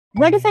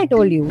What if I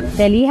told you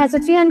Delhi has a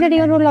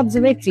 300-year-old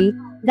observatory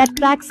that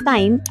tracks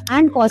time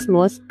and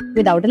cosmos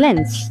without a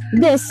lens?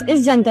 This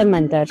is Jantar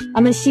Mantar,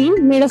 a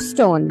machine made of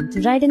stone.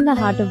 Right in the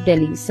heart of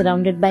Delhi,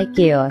 surrounded by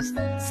chaos,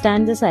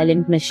 stands a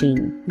silent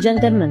machine.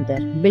 Jantar Mantar,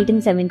 built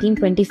in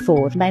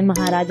 1724 by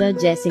Maharaja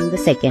Jai Singh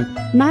II.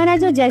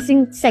 Maharaja Jai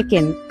Singh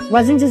II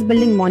wasn't just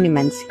building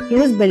monuments, he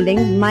was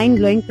building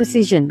mind-blowing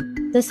precision.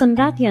 The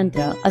Samrat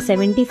Yantra, a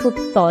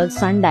 70-foot tall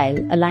sundial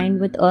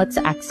aligned with Earth's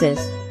axis,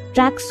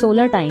 tracks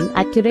solar time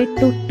accurate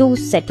to 2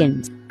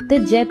 seconds. The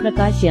Jai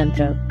Prakash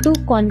Yantra, two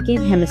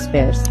concave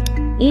hemispheres.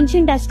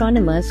 Ancient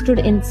astronomers stood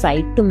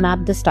inside to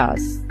map the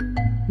stars.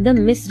 The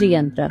Misri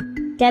Yantra,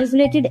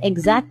 calculated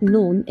exact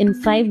noon in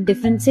 5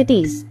 different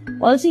cities,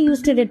 also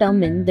used to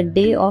determine the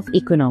day of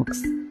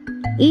equinox.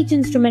 Each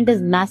instrument is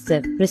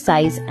massive,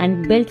 precise,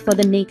 and built for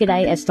the naked eye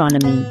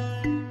astronomy.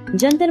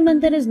 Jantar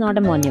Mantar is not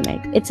a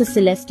monument, it's a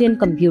celestial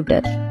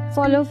computer.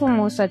 Follow for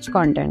more such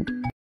content.